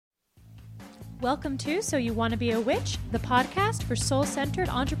Welcome to So You Want to Be a Witch, the podcast for soul-centered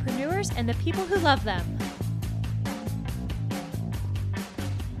entrepreneurs and the people who love them.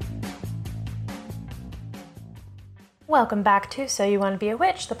 Welcome back to So You Want to Be a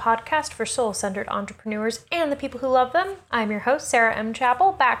Witch, the podcast for soul-centered entrepreneurs and the people who love them. I'm your host, Sarah M.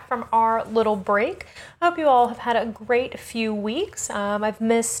 Chappell, back from our little break. I hope you all have had a great few weeks. I've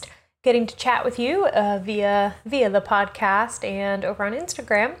missed getting to chat with you via the podcast and over on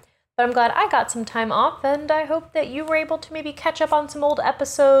Instagram. But I'm glad I got some time off, and I hope that you were able to maybe catch up on some old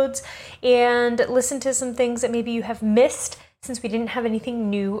episodes and listen to some things that maybe you have missed since we didn't have anything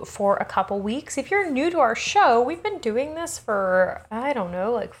new for a couple weeks. If you're new to our show, we've been doing this for,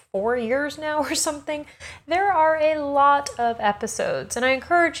 like 4 years now or something. There are a lot of episodes, and I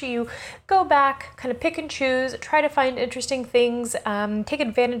encourage you, go back, kind of pick and choose, try to find interesting things, take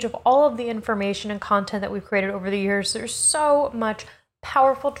advantage of all of the information and content that we've created over the years. There's so much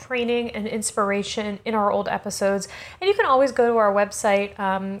powerful training and inspiration in our old episodes. And you can always go to our website,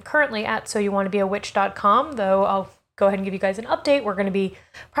 currently at soyouwantobeawitch.com, though I'll go ahead and give you guys an update. We're going to be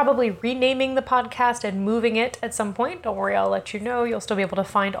probably renaming the podcast and moving it at some point. Don't worry, I'll let you know. You'll still be able to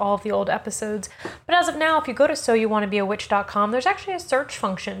find all of the old episodes. But as of now, if you go to soyouwantobeawitch.com, there's actually a search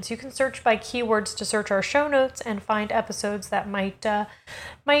function. So you can search by keywords to search our show notes and find episodes that might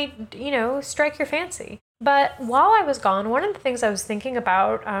strike your fancy. But while I was gone, one of the things I was thinking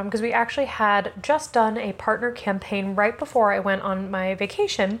about, because we actually had just done a partner campaign right before I went on my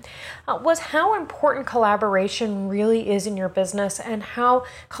vacation, was how important collaboration really is in your business, and how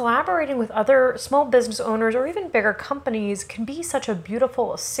collaborating with other small business owners or even bigger companies can be such a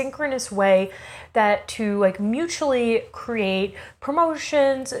beautiful synchronous way that to mutually create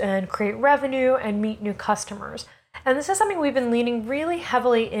promotions and create revenue and meet new customers. And this is something we've been leaning really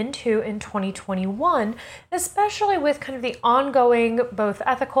heavily into in 2021, especially with kind of the ongoing both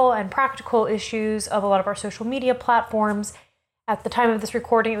ethical and practical issues of a lot of our social media platforms. At the time of this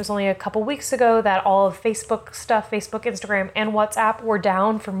recording, it was only a couple weeks ago that all of Facebook stuff, Facebook, Instagram, and WhatsApp were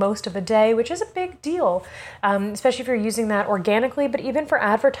down for most of the day, which is a big deal, especially if you're using that organically, but even for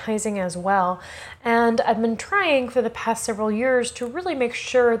advertising as well. And I've been trying for the past several years to really make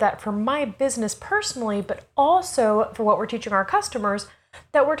sure that for my business personally, but also for what we're teaching our customers,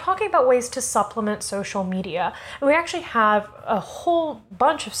 that we're talking about ways to supplement social media. And we actually have a whole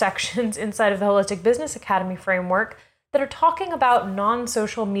bunch of sections inside of the Holistic Business Academy framework that are talking about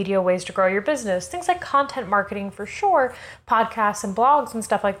non-social media ways to grow your business. Things like content marketing for sure, podcasts and blogs and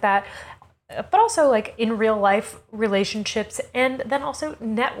stuff like that, but also like in real life relationships, and then also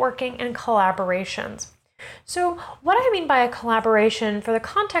networking and collaborations. So what I mean by a collaboration for the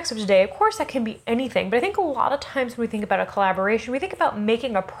context of today, of course that can be anything, but I think a lot of times when we think about a collaboration, we think about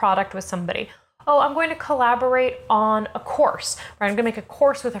making a product with somebody. Oh, I'm going to collaborate on a course, right? I'm going to make a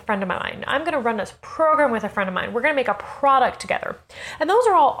course with a friend of mine. I'm going to run this program with a friend of mine. We're going to make a product together. And those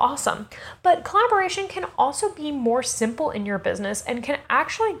are all awesome. But collaboration can also be more simple in your business and can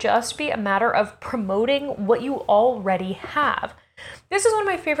actually just be a matter of promoting what you already have. This is one of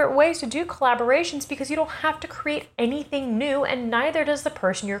my favorite ways to do collaborations because you don't have to create anything new, and neither does the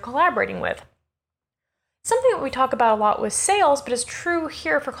person you're collaborating with. Something that we talk about a lot with sales, but is true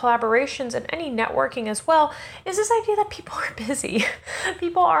here for collaborations and any networking as well, is this idea that people are busy.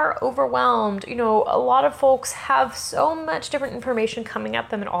 People are overwhelmed. A lot of folks have so much different information coming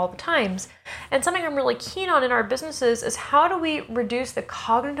at them at all the times. And something I'm really keen on in our businesses is how do we reduce the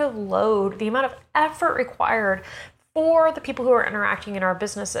cognitive load, the amount of effort required for the people who are interacting in our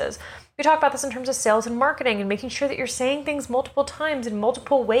businesses. We talk about this in terms of sales and marketing and making sure that you're saying things multiple times in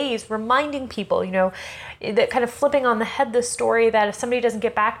multiple ways, reminding people, that kind of flipping on the head this story that if somebody doesn't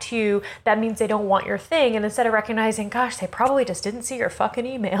get back to you, that means they don't want your thing. And instead of recognizing, gosh, they probably just didn't see your fucking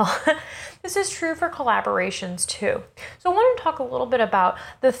email. This is true for collaborations too. So I want to talk a little bit about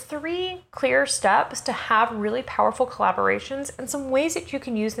the 3 clear steps to have really powerful collaborations and some ways that you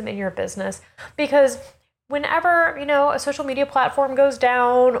can use them in your business. Because whenever, a social media platform goes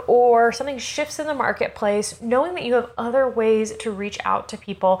down or something shifts in the marketplace, knowing that you have other ways to reach out to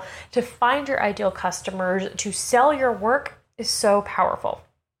people, to find your ideal customers, to sell your work is so powerful.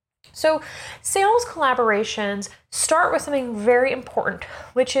 So sales collaborations start with something very important,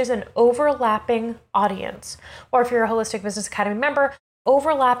 which is an overlapping audience. Or if you're a Holistic Business Academy member,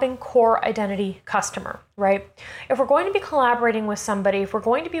 overlapping core identity customer, right? If we're going to be collaborating with somebody, if we're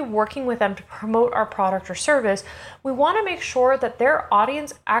going to be working with them to promote our product or service, we want to make sure that their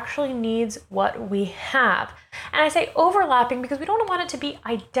audience actually needs what we have. And I say overlapping because we don't want it to be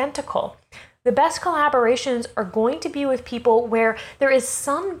identical. The best collaborations are going to be with people where there is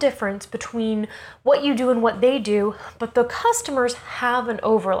some difference between what you do and what they do, but the customers have an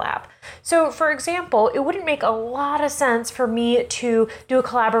overlap. So for example, it wouldn't make a lot of sense for me to do a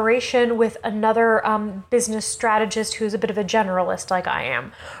collaboration with another business strategist who's a bit of a generalist like I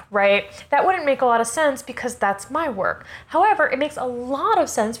am, right? That wouldn't make a lot of sense because that's my work. However, it makes a lot of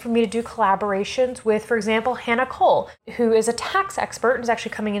sense for me to do collaborations with, for example, Hannah Cole, who is a tax expert and is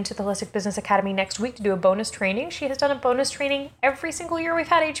actually coming into the Holistic Business Academy next week to do a bonus training. She has done a bonus training every single year we've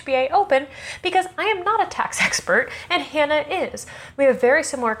had HBA open because I am not a tax expert and Hannah is. We have very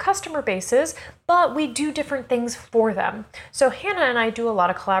similar customer bases, but we do different things for them. So Hannah and I do a lot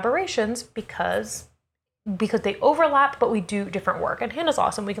of collaborations because they overlap, but we do different work. And Hannah's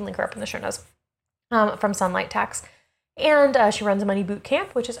awesome. We can link her up in the show notes from Sunlight Tax. And she runs a money boot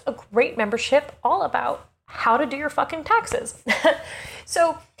camp, which is a great membership all about how to do your fucking taxes.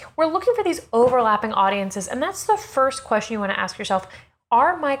 So we're looking for these overlapping audiences. And that's the first question you want to ask yourself.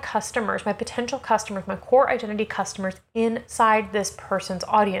 Are my customers, my potential customers, my core identity customers inside this person's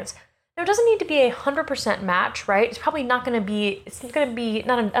audience? Now, it doesn't need to be 100% match, right? It's probably not going to be,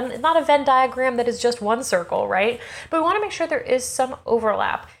 not a Venn diagram that is just one circle, right? But we want to make sure there is some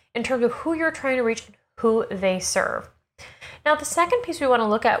overlap in terms of who you're trying to reach and who they serve. Now, the second piece we want to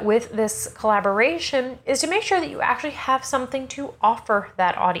look at with this collaboration is to make sure that you actually have something to offer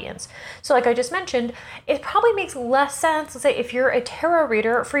that audience. So like I just mentioned, it probably makes less sense, let's say if you're a tarot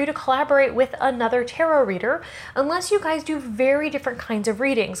reader, for you to collaborate with another tarot reader, unless you guys do very different kinds of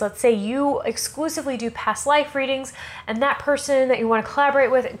readings. Let's say you exclusively do past life readings and that person that you want to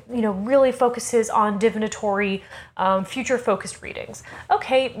collaborate with, really focuses on divinatory, future-focused readings.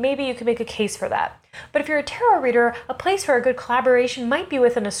 Okay, maybe you can make a case for that. But if you're a tarot reader, a place for a good collaboration might be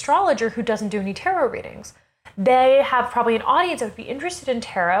with an astrologer who doesn't do any tarot readings. They have probably an audience that would be interested in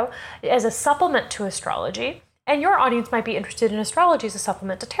tarot as a supplement to astrology, and your audience might be interested in astrology as a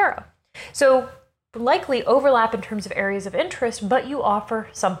supplement to tarot. So likely overlap in terms of areas of interest, but you offer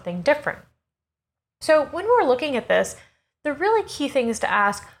something different. So when we're looking at this, the really key thing is to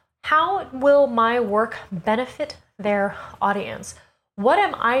ask, how will my work benefit their audience? What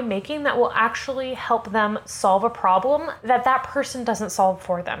am I making that will actually help them solve a problem that person doesn't solve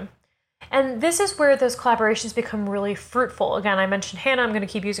for them? And this is where those collaborations become really fruitful. Again, I mentioned Hannah. I'm going to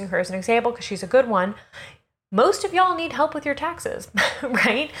keep using her as an example because she's a good one. Most of y'all need help with your taxes,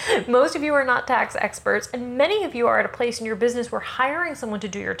 right? Most of you are not tax experts, and many of you are at a place in your business where hiring someone to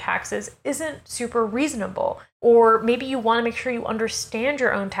do your taxes isn't super reasonable. Or maybe you want to make sure you understand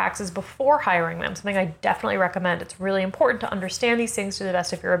your own taxes before hiring them, something I definitely recommend. It's really important to understand these things to the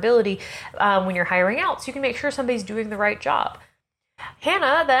best of your ability when you're hiring out, so you can make sure somebody's doing the right job.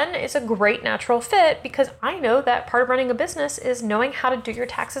 Hannah then is a great natural fit because I know that part of running a business is knowing how to do your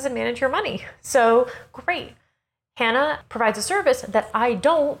taxes and manage your money. So great. Hannah provides a service that I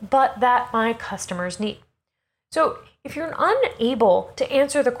don't, but that my customers need. So if you're unable to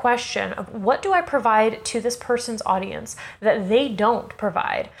answer the question of what do I provide to this person's audience that they don't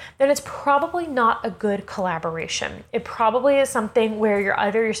provide, then it's probably not a good collaboration. It probably is something where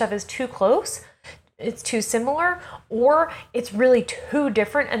either your stuff is too close, it's too similar, or it's really too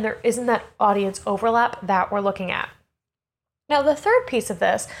different and there isn't that audience overlap that we're looking at. Now, the third piece of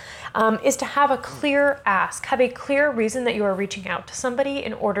this is to have a clear ask, have a clear reason that you are reaching out to somebody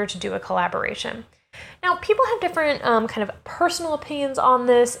in order to do a collaboration. Now, people have different kind of personal opinions on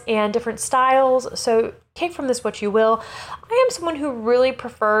this and different styles, so take from this what you will. I am someone who really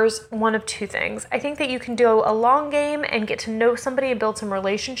prefers one of two things. I think that you can do a long game and get to know somebody and build some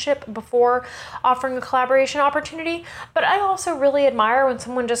relationship before offering a collaboration opportunity, but I also really admire when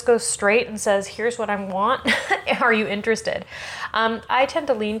someone just goes straight and says, here's what I want, are you interested? I tend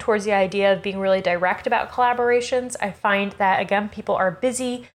to lean towards the idea of being really direct about collaborations. I find that, again, people are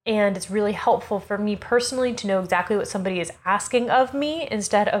busy, and it's really helpful for me personally to know exactly what somebody is asking of me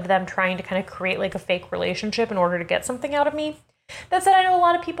instead of them trying to kind of create like a fake relationship in order to get something out of me. That said, I know a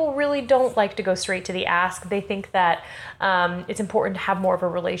lot of people really don't like to go straight to the ask. They think that it's important to have more of a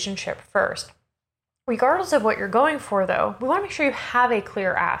relationship first. Regardless of what you're going for, though, we want to make sure you have a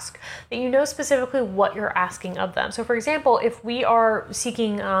clear ask, that you know specifically what you're asking of them. So for example, if we are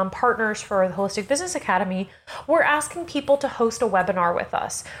seeking partners for the Holistic Business Academy, we're asking people to host a webinar with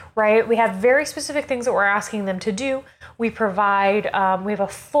us, right? We have very specific things that we're asking them to do. We provide, we have a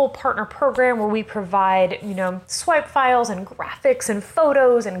full partner program where we provide, swipe files and graphics and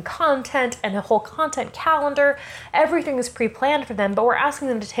photos and content and a whole content calendar. Everything is pre-planned for them, but we're asking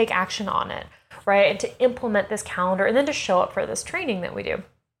them to take action on it, right? And to implement this calendar and then to show up for this training that we do.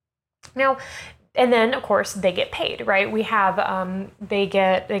 Now, and then of course they get paid, right? We have, they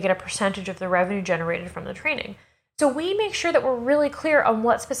get a percentage of the revenue generated from the training. So we make sure that we're really clear on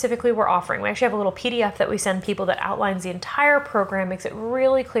what specifically we're offering. We actually have a little PDF that we send people that outlines the entire program, makes it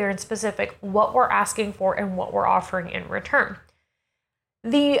really clear and specific what we're asking for and what we're offering in return.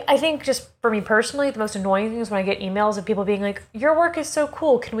 I think just for me personally, the most annoying thing is when I get emails of people being like, your work is so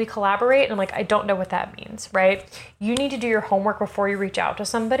cool, can we collaborate? And I'm like, I don't know what that means, right? You need to do your homework before you reach out to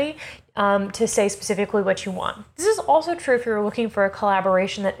somebody to say specifically what you want. This is also true if you're looking for a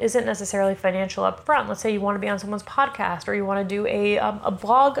collaboration that isn't necessarily financial upfront. Let's say you want to be on someone's podcast or you want to do a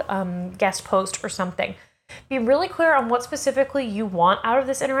blog guest post or something. Be really clear on what specifically you want out of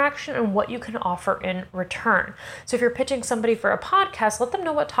this interaction and what you can offer in return. So if you're pitching somebody for a podcast, let them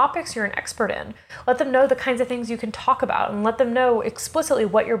know what topics you're an expert in. Let them know the kinds of things you can talk about and let them know explicitly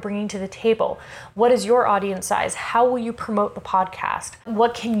what you're bringing to the table. What is your audience size? How will you promote the podcast?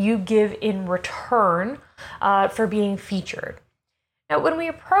 What can you give in return for being featured? Now, when we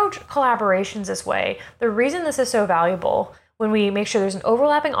approach collaborations this way, the reason this is so valuable, when we make sure there's an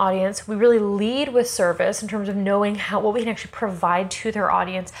overlapping audience, we really lead with service in terms of knowing what we can actually provide to their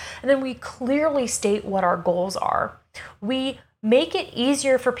audience. And then we clearly state what our goals are. We make it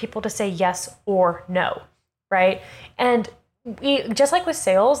easier for people to say yes or no, right? And just like with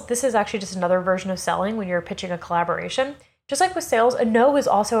sales, this is actually just another version of selling when you're pitching a collaboration. Just like with sales, a no is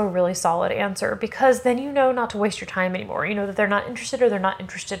also a really solid answer because then you know not to waste your time anymore. You know that they're not interested or they're not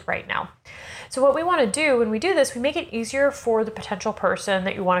interested right now. So what we want to do when we do this, we make it easier for the potential person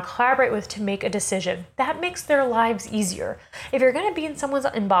that you want to collaborate with to make a decision. That makes their lives easier. If you're going to be in someone's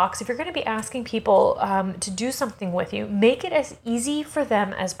inbox, if you're going to be asking people to do something with you, make it as easy for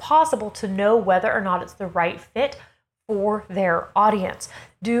them as possible to know whether or not it's the right fit for their audience.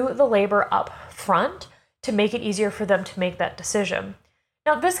 Do the labor up front to make it easier for them to make that decision.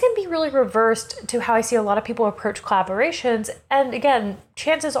 Now, this can be really reversed to how I see a lot of people approach collaborations. And again,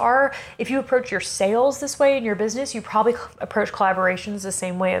 chances are, if you approach your sales this way in your business, you probably approach collaborations the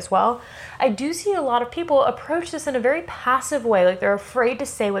same way as well. I do see a lot of people approach this in a very passive way, like they're afraid to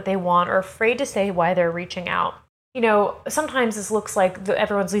say what they want or afraid to say why they're reaching out. You know, sometimes this looks like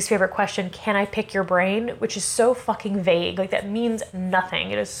everyone's least favorite question, can I pick your brain? Which is so fucking vague. Like that means nothing.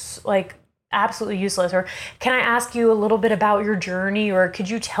 It is like absolutely useless. Or can I ask you a little bit about your journey? Or could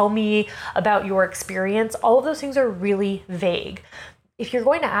you tell me about your experience? All of those things are really vague. If you're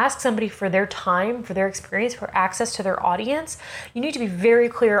going to ask somebody for their time, for their experience, for access to their audience, you need to be very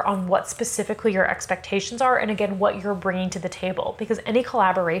clear on what specifically your expectations are and again, what you're bringing to the table. Because any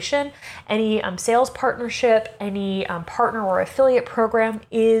collaboration, any sales partnership, any partner or affiliate program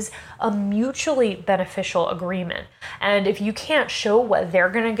is a mutually beneficial agreement. And if you can't show what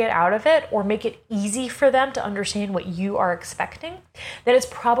they're going to get out of it or make it easy for them to understand what you are expecting, then it's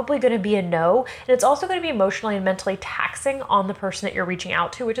probably going to be a no. And it's also going to be emotionally and mentally taxing on the person that you're reaching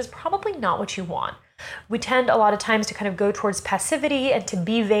out to, which is probably not what you want. We tend a lot of times to kind of go towards passivity and to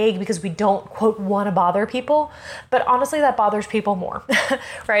be vague because we don't, quote, want to bother people. But honestly, that bothers people more,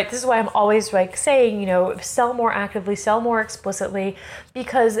 right? This is why I'm always like saying, you know, sell more actively, sell more explicitly,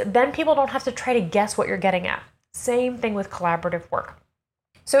 because then people don't have to try to guess what you're getting at. Same thing with collaborative work.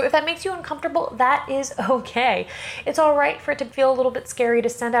 So if that makes you uncomfortable, that is okay. It's all right for it to feel a little bit scary to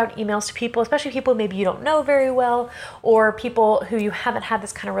send out emails to people, especially people maybe you don't know very well or people who you haven't had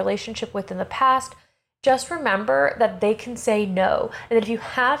this kind of relationship with in the past. Just remember that they can say no. And that if you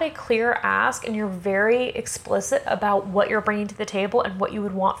have a clear ask and you're very explicit about what you're bringing to the table and what you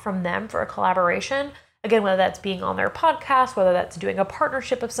would want from them for a collaboration, again, whether that's being on their podcast, whether that's doing a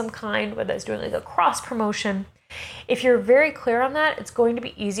partnership of some kind, whether that's doing like a cross promotion, if you're very clear on that, it's going to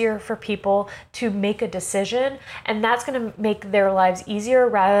be easier for people to make a decision, and that's going to make their lives easier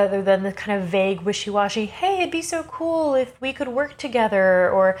rather than the kind of vague, wishy-washy, hey, it'd be so cool if we could work together,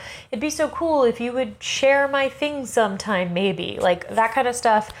 or it'd be so cool if you would share my thing sometime, maybe. Like that kind of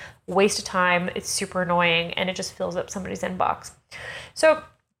stuff, waste of time, it's super annoying, and it just fills up somebody's inbox. So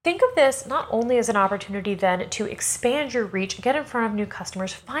think of this not only as an opportunity then to expand your reach, get in front of new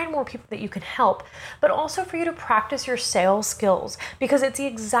customers, find more people that you can help, but also for you to practice your sales skills, because it's the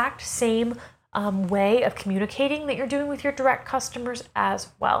exact same way of communicating that you're doing with your direct customers as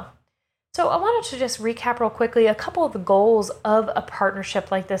well. So I wanted to just recap real quickly a couple of the goals of a partnership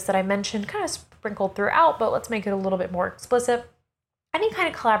like this that I mentioned, kind of sprinkled throughout, but let's make it a little bit more explicit. Any kind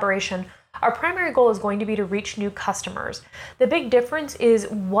of collaboration, our primary goal is going to be to reach new customers. The big difference is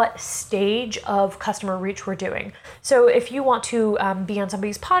what stage of customer reach we're doing. So if you want to be on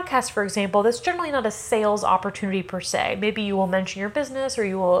somebody's podcast, for example, that's generally not a sales opportunity per se. Maybe you will mention your business or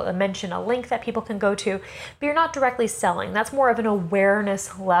you will mention a link that people can go to, but you're not directly selling. That's more of an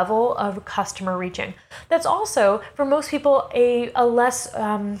awareness level of customer reaching. That's also, for most people, a less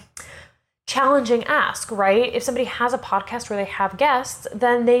challenging ask, right? If somebody has a podcast where they have guests,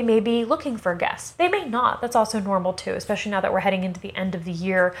 then they may be looking for guests. They may not. That's also normal too, especially now that we're heading into the end of the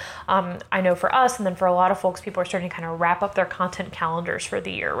year. I know for us, and then for a lot of folks, people are starting to kind of wrap up their content calendars for the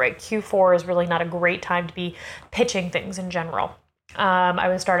year, right? Q4 is really not a great time to be pitching things in general. I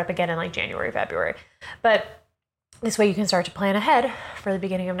would start up again in like January, February. But this way you can start to plan ahead for the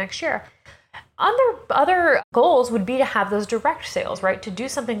beginning of next year. Other goals would be to have those direct sales, right? To do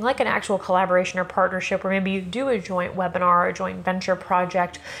something like an actual collaboration or partnership where maybe you do a joint webinar, a joint venture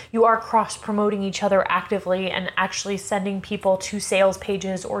project. You are cross-promoting each other actively and actually sending people to sales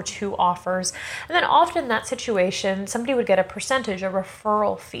pages or to offers. And then often in that situation, somebody would get a percentage, a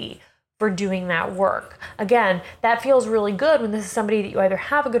referral fee for doing that work. Again, that feels really good when this is somebody that you either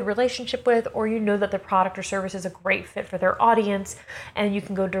have a good relationship with or you know that the product or service is a great fit for their audience and you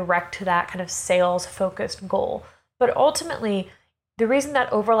can go direct to that kind of sales focused goal. But ultimately, the reason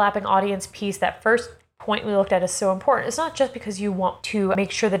that overlapping audience piece, that first point we looked at, is so important, it's not just because you want to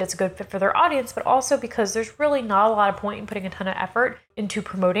make sure that it's a good fit for their audience, but also because there's really not a lot of point in putting a ton of effort into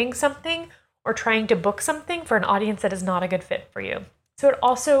promoting something or trying to book something for an audience that is not a good fit for you. So it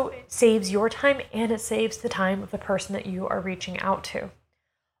also saves your time and it saves the time of the person that you are reaching out to.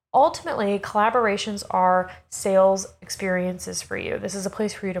 Ultimately, collaborations are sales experiences for you. This is a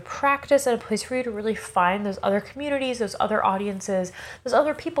place for you to practice and a place for you to really find those other communities, those other audiences, those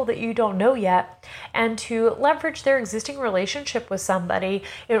other people that you don't know yet, and to leverage their existing relationship with somebody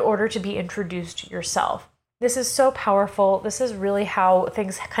in order to be introduced yourself. This is so powerful. This is really how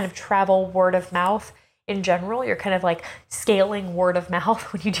things kind of travel word of mouth. In general, you're kind of like scaling word of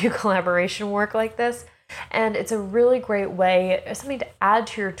mouth when you do collaboration work like this. And it's a really great way, something to add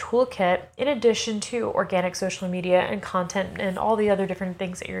to your toolkit in addition to organic social media and content and all the other different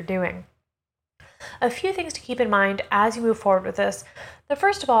things that you're doing. A few things to keep in mind as you move forward with this. The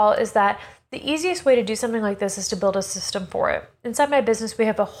first of all is that the easiest way to do something like this is to build a system for it. Inside my business, we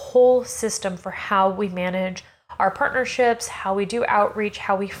have a whole system for how we manage our partnerships, how we do outreach,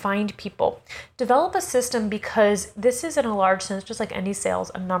 how we find people. Develop a system because this is, in a large sense, just like any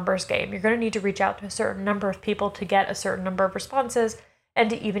sales, a numbers game. You're going to need to reach out to a certain number of people to get a certain number of responses and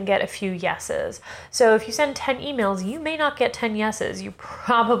to even get a few yeses. So if you send 10 emails, you may not get 10 yeses. You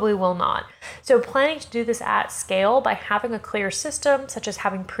probably will not. So planning to do this at scale by having a clear system, such as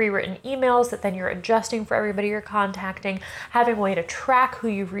having pre-written emails that then you're adjusting for everybody you're contacting, having a way to track who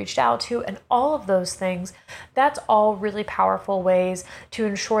you've reached out to, and all of those things, that's all really powerful ways to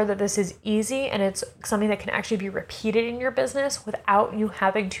ensure that this is easy and it's something that can actually be repeated in your business without you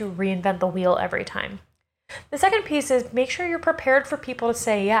having to reinvent the wheel every time. The second piece is make sure you're prepared for people to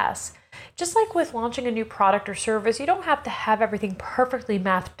say yes. Just like with launching a new product or service, you don't have to have everything perfectly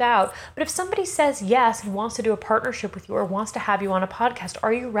mapped out, but if somebody says yes and wants to do a partnership with you or wants to have you on a podcast,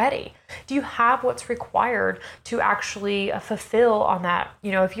 are you ready? Do you have what's required to actually fulfill on that?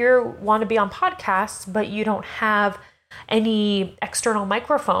 You know, if you want to be on podcasts, but you don't have any external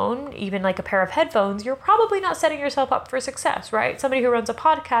microphone, even like a pair of headphones, you're probably not setting yourself up for success, right? Somebody who runs a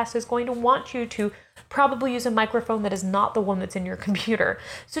podcast is going to want you to probably use a microphone that is not the one that's in your computer.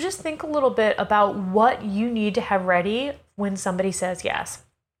 So just think a little bit about what you need to have ready when somebody says yes.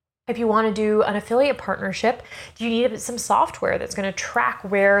 If you want to do an affiliate partnership, you need some software that's going to track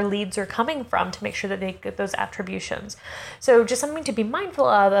where leads are coming from to make sure that they get those attributions. So just something to be mindful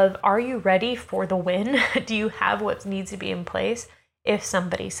of are you ready for the win? Do you have what needs to be in place if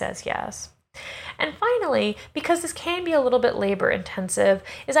somebody says yes? And finally, because this can be a little bit labor intensive,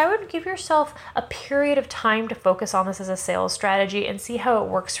 is I would give yourself a period of time to focus on this as a sales strategy and see how it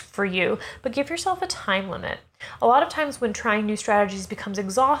works for you, but give yourself a time limit. A lot of times when trying new strategies becomes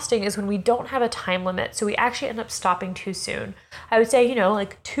exhausting is when we don't have a time limit, so we actually end up stopping too soon. I would say,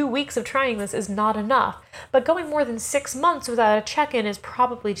 like 2 weeks of trying this is not enough, but going more than 6 months without a check-in is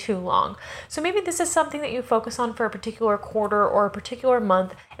probably too long. So maybe this is something that you focus on for a particular quarter or a particular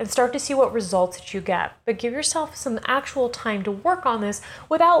month and start to see what results that you get. But give yourself some actual time to work on this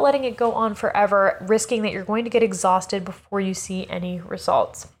without letting it go on forever, risking that you're going to get exhausted before you see any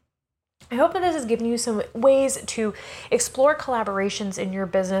results. I hope that this has given you some ways to explore collaborations in your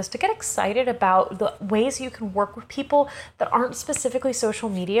business, to get excited about the ways you can work with people that aren't specifically social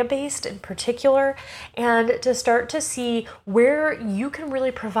media based in particular, and to start to see where you can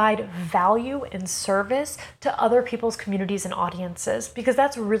really provide value and service to other people's communities and audiences, because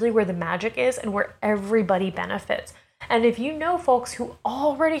that's really where the magic is and where everybody benefits. And if you know folks who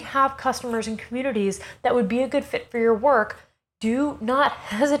already have customers and communities that would be a good fit for your work, do not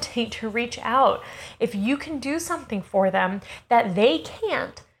hesitate to reach out. If you can do something for them that they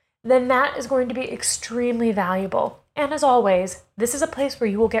can't, then that is going to be extremely valuable. And as always, this is a place where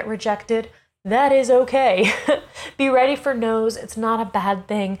you will get rejected, that is okay. Be ready for no's. It's not a bad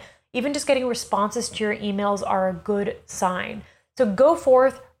thing. Even just getting responses to your emails are a good sign. So go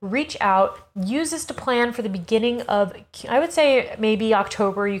forth, reach out, use this to plan for the beginning of, I would say maybe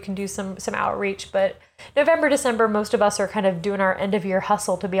October, you can do some outreach, but November, December, most of us are kind of doing our end of year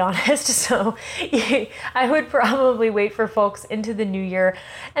hustle, to be honest. So I would probably wait for folks into the new year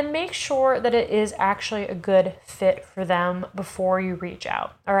and make sure that it is actually a good fit for them before you reach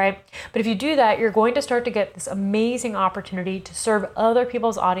out. All right. But if you do that, you're going to start to get this amazing opportunity to serve other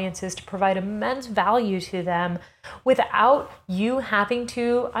people's audiences, to provide immense value to them without you having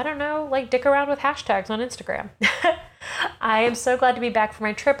to, I don't know, like dick around with hashtags on Instagram. I am so glad to be back from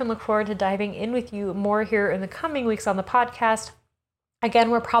my trip and look forward to diving in with you more here in the coming weeks on the podcast.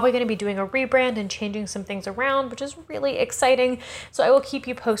 Again, we're probably going to be doing a rebrand and changing some things around, which is really exciting. So I will keep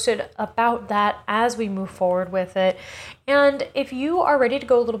you posted about that as we move forward with it. And if you are ready to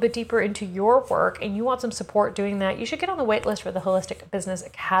go a little bit deeper into your work and you want some support doing that, you should get on the waitlist for the Holistic Business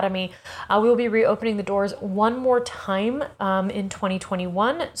Academy. We will be reopening the doors one more time in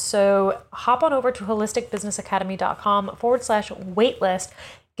 2021. So hop on over to holisticbusinessacademy.com/waitlist.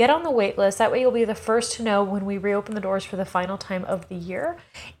 Get on the wait list. That way you'll be the first to know when we reopen the doors for the final time of the year.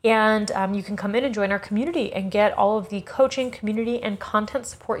 And you can come in and join our community and get all of the coaching, community, and content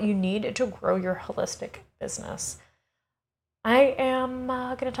support you need to grow your holistic business. I am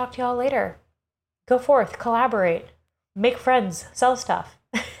going to talk to y'all later. Go forth, collaborate, make friends, sell stuff.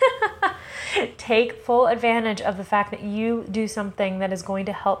 Take full advantage of the fact that you do something that is going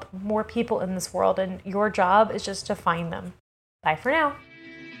to help more people in this world, and your job is just to find them. Bye for now.